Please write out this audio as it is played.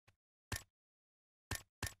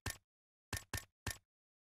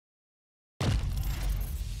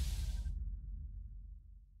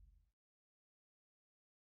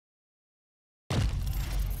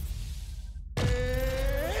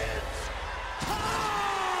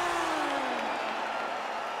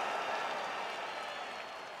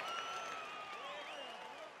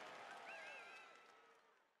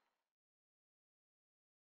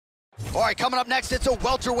All right, coming up next, it's a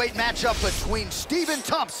welterweight matchup between Stephen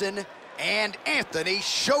Thompson and Anthony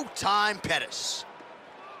Showtime Pettis.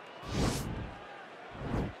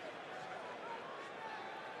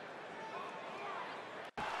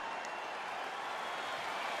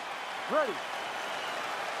 Ready.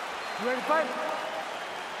 You ready to fight?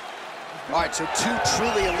 All right, so two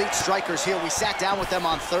truly elite strikers here. We sat down with them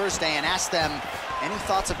on Thursday and asked them any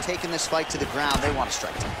thoughts of taking this fight to the ground. They want to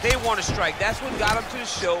strike. They want to strike. That's what got them to the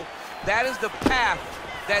show. That is the path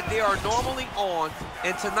that they are normally on,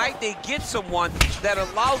 and tonight they get someone that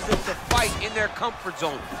allows them to fight in their comfort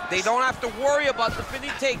zone. They don't have to worry about defending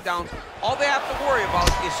takedowns. All they have to worry about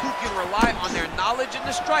is who can rely on their knowledge in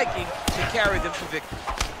the striking to carry them to victory.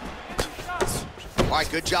 All right,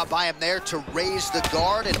 good job by him there to raise the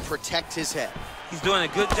guard and protect his head. He's doing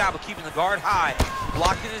a good job of keeping the guard high,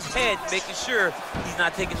 blocking his head, making sure he's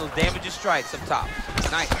not taking those damaging strikes up top.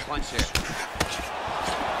 Nice punch there.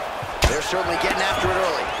 They're certainly getting after it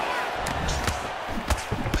early.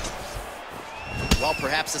 Well,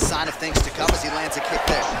 perhaps a sign of things to come as he lands a kick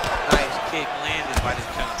there. Nice kick landed by the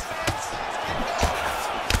gentleman.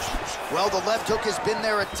 Well, the left hook has been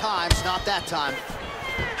there at times, not that time.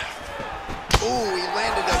 Ooh, he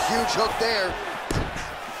landed a huge hook there.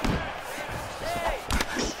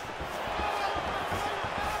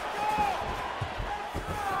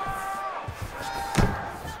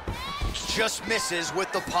 Just misses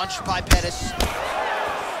with the punch by Pettis.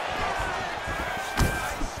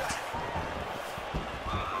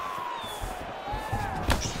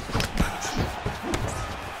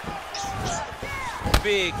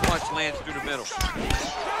 Big punch lands through the middle.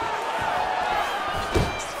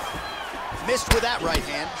 Missed with that right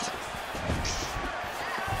hand.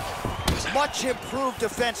 Much improved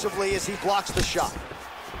defensively as he blocks the shot.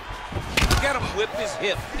 You got him whip his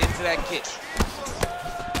hip into that kick.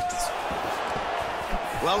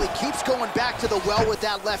 Well, he keeps going back to the well with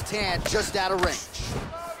that left hand, just out of range.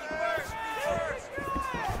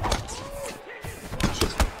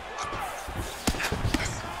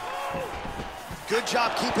 Good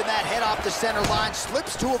job keeping that head off the center line.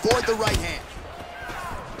 Slips to avoid the right hand.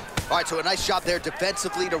 All right, so a nice job there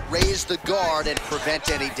defensively to raise the guard and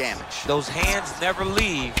prevent any damage. Those hands never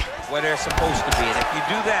leave where they're supposed to be. And if you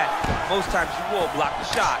do that, most times you will block the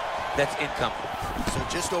shot that's incoming. So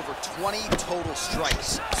just over 20 total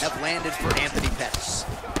strikes have landed for Anthony Pettis.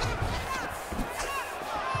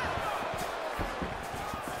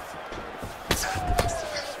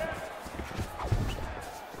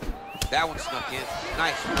 That one snuck in.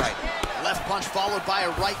 Nice right. Left punch followed by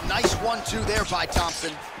a right. Nice 1-2 there by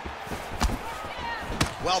Thompson.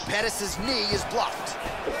 Well, Pettis' knee is blocked.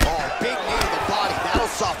 Oh, big knee to the body. That'll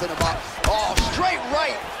soften him up. Oh, straight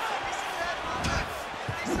right.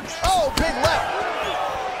 Oh, big left.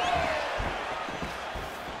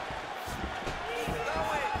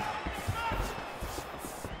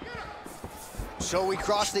 So we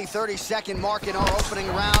crossed the 30-second mark in our opening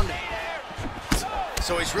round.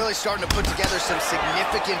 So he's really starting to put together some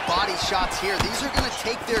significant body shots here. These are going to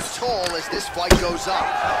take their toll as this fight goes up.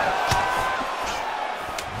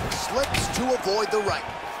 Slips to avoid the right.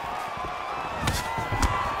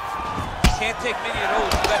 Can't take many of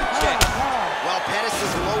those. You got to check. Well,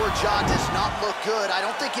 Pettis' lower jaw does not look good. I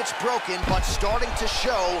don't think it's broken, but starting to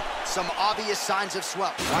show some obvious signs of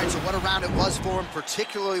swelling. All right, so what a round it was for him,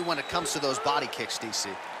 particularly when it comes to those body kicks, DC.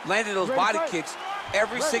 Landed those body kicks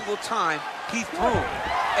every single time he threw.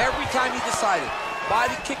 Every time he decided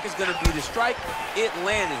body kick is going to be the strike, it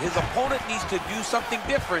landed. His opponent needs to do something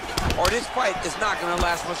different, or this fight is not going to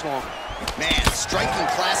last much longer. Man, striking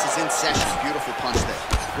class is in session. Beautiful punch there.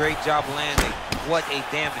 Great job landing. What a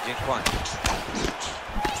damaging punch.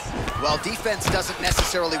 Well, defense doesn't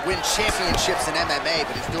necessarily win championships in MMA,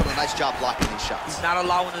 but he's doing a nice job blocking these shots. He's not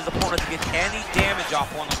allowing his opponent to get any damage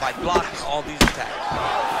off on him by blocking all these attacks.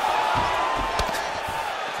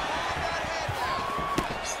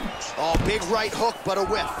 Oh, big right hook, but a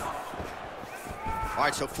whiff. All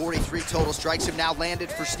right, so 43 total strikes have now landed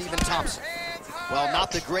for Stephen Thompson. Well, not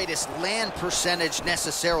the greatest land percentage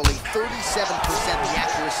necessarily. 37% the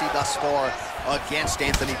accuracy thus far against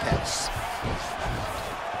Anthony Pettis.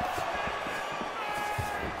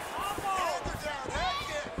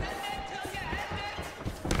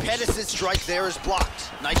 Pettis' strike there is blocked.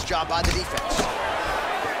 Nice job by the defense.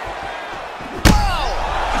 Wow!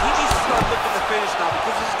 He needs to start looking to finish now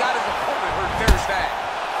because he's got his opponent hurt very bad.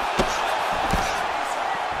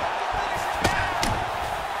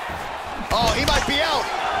 Oh, he might be out.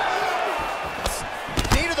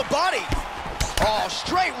 Knee to the body. Oh,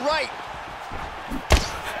 straight right.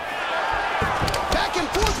 Back and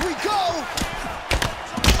forth we go.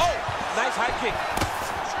 Oh, nice high kick.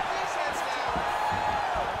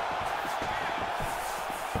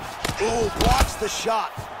 Ooh, blocks the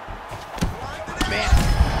shot. Man.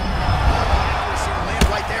 Accuracy to land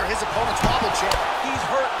right there. His opponent's wobble champ. He's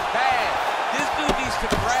hurt bad. This dude needs to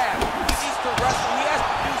grab. He needs to wrestle. He has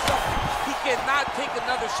to do something. He cannot take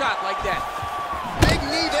another shot like that. Big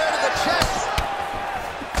knee there to the chest.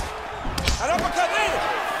 An uppercut in.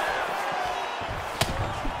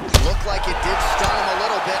 Looked like it did stun him a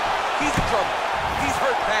little bit. He's in trouble. He's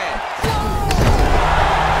hurt bad.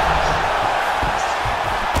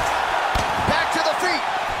 Back to the feet.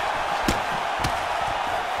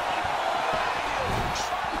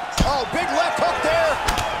 Oh, big left hook there.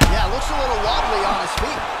 Yeah, looks a little wobbly on his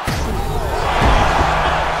feet.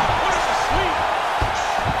 What is a sweep?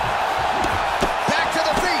 Back to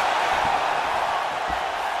the feet.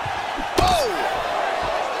 Oh.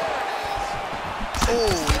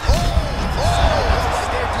 Right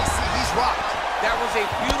there, DC. He's rocked. That was a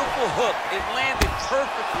beautiful hook. It landed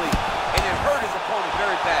perfectly, and it hurt his opponent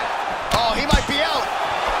very bad. Oh, he might be out.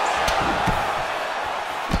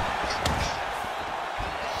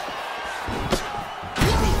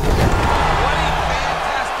 What a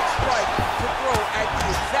fantastic strike to throw at the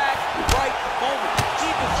exact right moment. He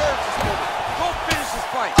deserves this moment. Go finish this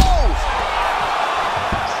fight. Oh!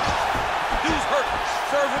 Dude's hurt.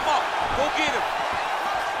 Serve him up. Go get him.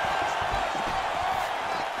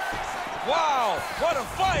 Wow, what a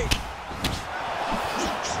fight!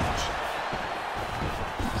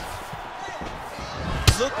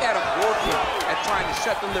 Look at him working at trying to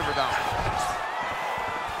shut the liver down.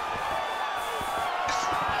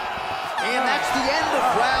 And that's the end of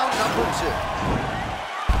round number 2.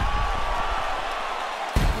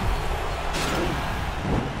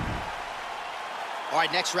 All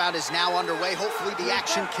right, next round is now underway. Hopefully the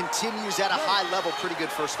action continues at a high level. Pretty good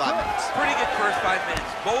first 5 minutes. Pretty good first 5 minutes.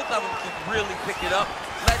 Both of them can really pick it up.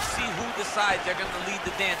 Let's see who decides they're going to lead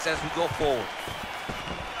the dance as we go forward.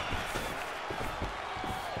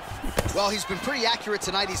 Well, he's been pretty accurate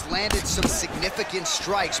tonight. He's landed some significant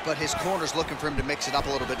strikes, but his corner's looking for him to mix it up a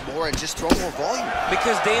little bit more and just throw more volume.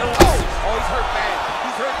 Because they don't... Oh, he's hurt bad.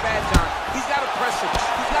 He's hurt bad, John. He's got to press him.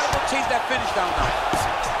 He's got to go chase that finish down now.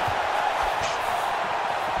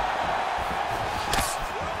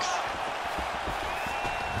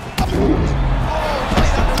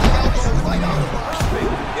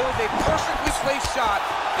 It was a perfectly placed shot,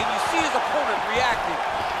 and you see his opponent reacting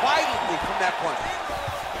violently from that punch.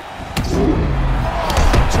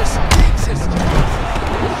 Just shot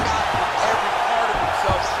every part of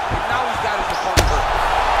himself, and now he's got his opponent hurt.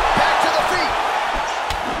 Back to the feet.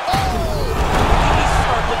 Oh! He needs to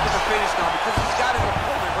start looking to finish now because he's got his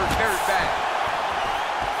opponent hurt very bad.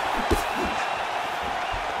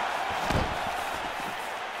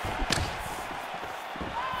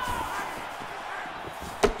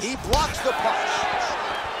 He blocks the punch.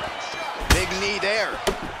 Big knee there.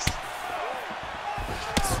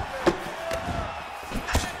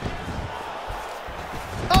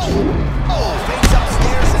 Oh, fades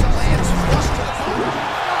upstairs and lands flush to the floor.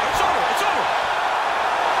 It's over, it's over.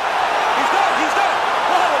 He's done, he's done.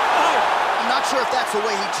 Whoa. I'm not sure if that's the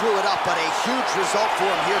way he drew it up, but a huge result for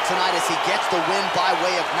him here tonight as he gets the win by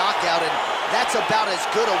way of knockout, and that's about as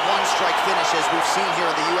good a one-strike finish as we've seen here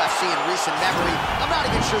in the UFC in recent memory. I'm not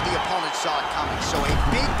even sure the opponent saw it coming, so a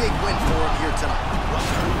big, big win for him here tonight.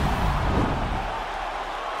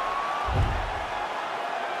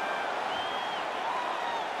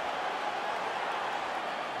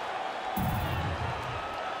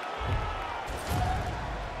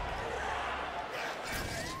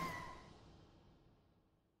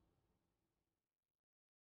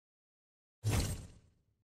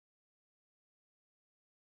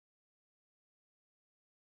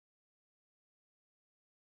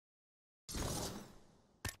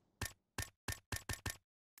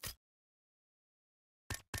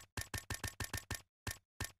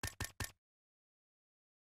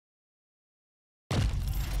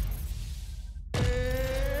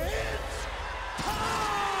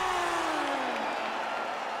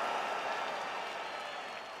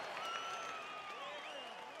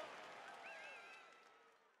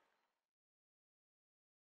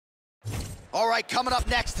 All right, coming up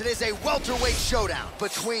next, it is a welterweight showdown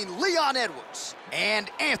between Leon Edwards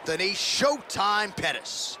and Anthony Showtime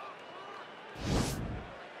Pettis.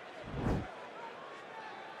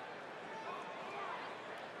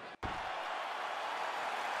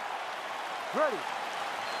 Ready?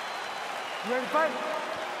 You ready to fight?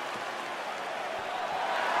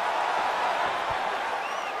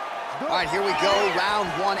 All right, here we go. Round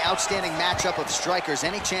 1, outstanding matchup of strikers.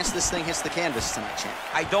 Any chance this thing hits the canvas tonight, champ?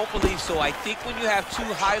 I don't believe so. I think when you have two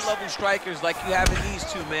high-level strikers like you have in these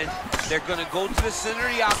two men, they're going to go to the center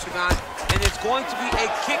of the octagon, and it's going to be a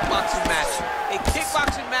kickboxing match. A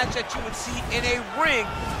kickboxing match that you would see in a ring.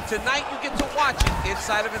 Tonight you get to watch it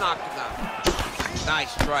inside of an octagon.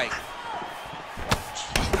 Nice strike.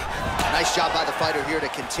 Nice job by the fighter here to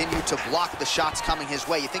continue to block the shots coming his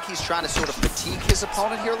way. You think he's trying to sort of fatigue his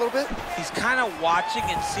opponent here a little bit? He's kind of watching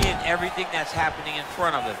and seeing everything that's happening in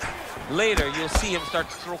front of him. Later, you'll see him start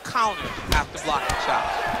to throw counters after blocking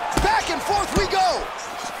shots. Back and forth we go!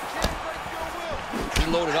 He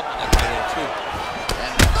loaded up on that right hand, too.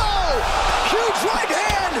 And oh! Huge right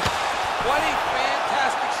hand! What a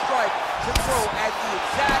fantastic strike to throw at the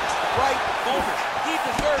exact right moment. He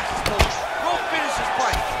deserves this moment. Go finish his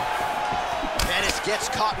fight. Pettis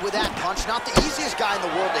gets caught with that punch. Not the easiest guy in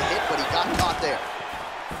the world to hit, but he got caught there.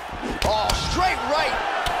 Oh, straight right.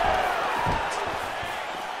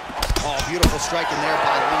 Oh, beautiful striking there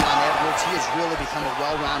by Leon Edwards. He has really become a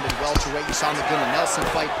well-rounded welterweight. You saw in the Gunnar Nelson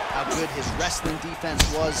fight how good his wrestling defense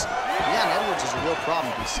was. Leon Edwards is a real problem,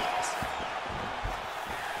 DC.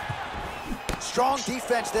 Strong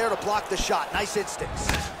defense there to block the shot. Nice instincts.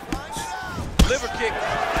 Liver kick.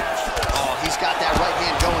 Oh, he's got that right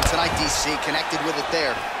hand going tonight, DC. Connected with it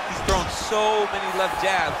there. He's thrown so many left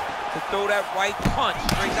jabs to throw that right punch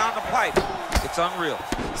straight down the pipe. It's unreal.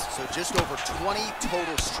 So just over 20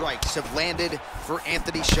 total strikes have landed for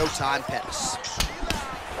Anthony Showtime Pettis.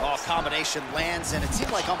 Oh, combination lands, and it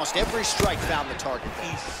seemed like almost every strike found the target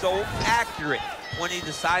there. He's so accurate when he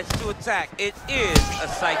decides to attack. It is a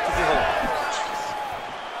sight to behold.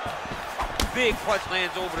 Big punch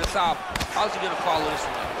lands over the top. How's he gonna follow this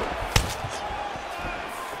one?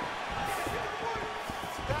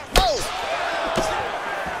 Oh!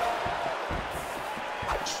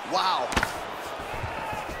 Wow.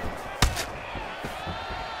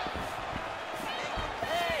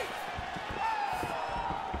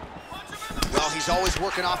 Well, he's always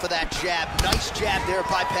working off of that jab. Nice jab there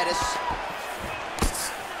by Pettis.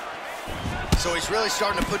 So he's really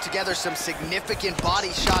starting to put together some significant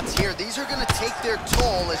body shots here. These are going to take their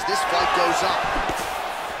toll as this fight goes on.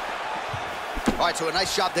 All right, so a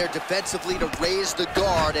nice job there defensively to raise the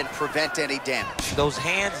guard and prevent any damage. Those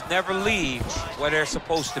hands never leave where they're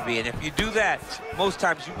supposed to be. And if you do that, most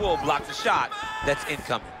times you will block the shot that's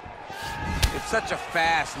incoming. It's such a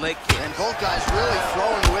fast leg kick. And both guys really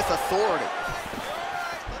throwing with authority.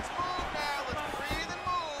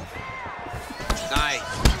 Nice.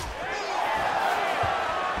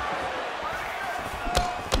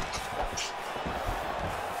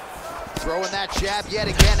 Throwing that jab yet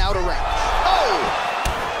again out of range. Oh!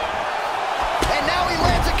 And now he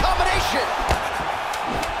lands a combination.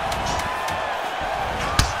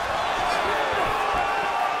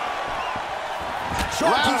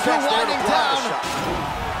 Round two winding down.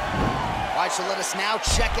 All right, so let us now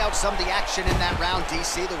check out some of the action in that round,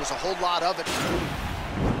 DC. There was a whole lot of it.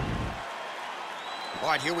 All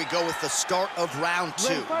right, here we go with the start of round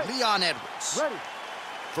two. Leon Edwards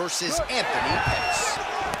versus Anthony Pettis.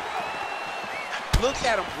 Look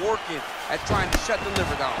at him working at trying to shut the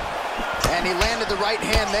liver down. And he landed the right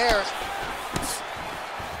hand there.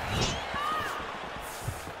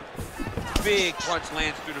 Big punch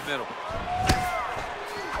lands through the middle.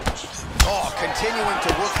 Oh, continuing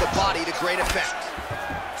to work the body to great effect.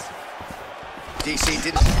 DC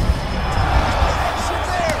didn't...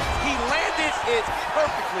 He landed it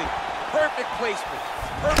perfectly. Perfect placement.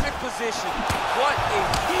 Perfect position. What a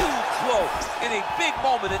huge blow in a big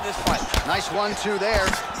moment in this fight. Nice 1-2 there.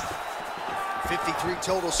 53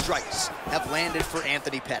 total strikes have landed for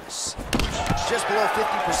Anthony Pettis. Just below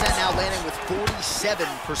 50% now, landing with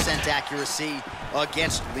 47% accuracy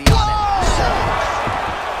against Leon Edwards.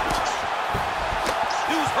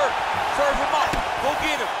 Dude's hurt. Serve him up. Go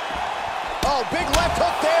get him. Oh, big left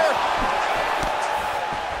hook there.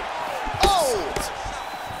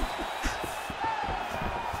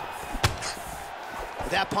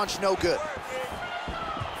 That punch no good.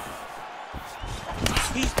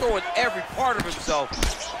 He's throwing every part of himself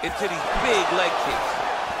into these big leg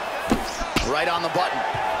kicks. Right on the button.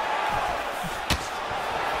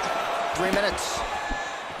 3 minutes.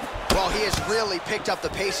 Well, he has really picked up the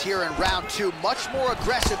pace here in round two. Much more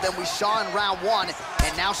aggressive than we saw in round one,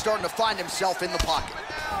 and now starting to find himself in the pocket.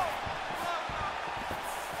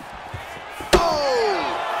 Oh!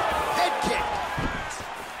 Head kick.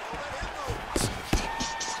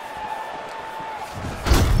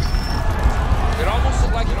 It almost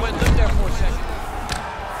looked like he went limp there for a second.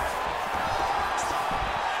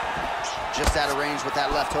 Just out of range with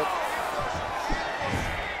that left hook.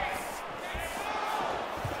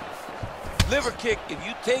 Liver kick, if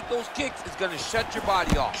you take those kicks, it's gonna shut your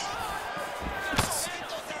body off.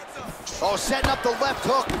 Oh, setting up the left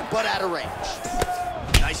hook, but out of range.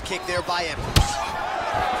 Nice kick there by him.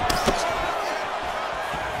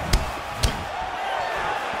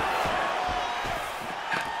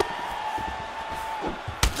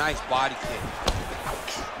 Nice body kick.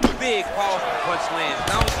 Big, powerful punch lands.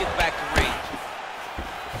 Now he gets back to range.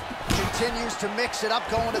 Continues to mix it up,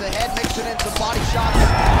 going to the head, mixing in some body shots.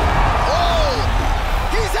 Oh!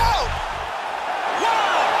 He's out!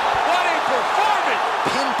 Wow! What a performance!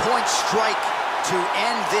 Pinpoint strike to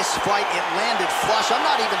end this fight. It landed flush. I'm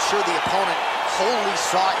not even sure the opponent wholly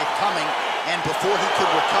saw it coming, and before he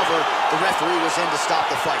could recover, the referee was in to stop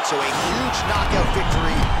the fight. So a huge knockout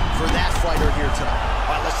victory for that fighter here tonight.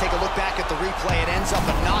 All right, let's take a look back at the replay. It ends up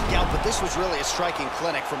a knockout, but this was really a striking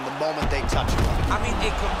clinic from the moment they touched him. I mean,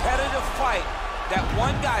 a competitive fight that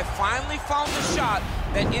one guy finally found the shot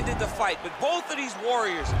that ended the fight. But both of these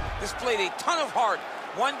warriors displayed a ton of heart.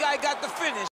 One guy got the finish.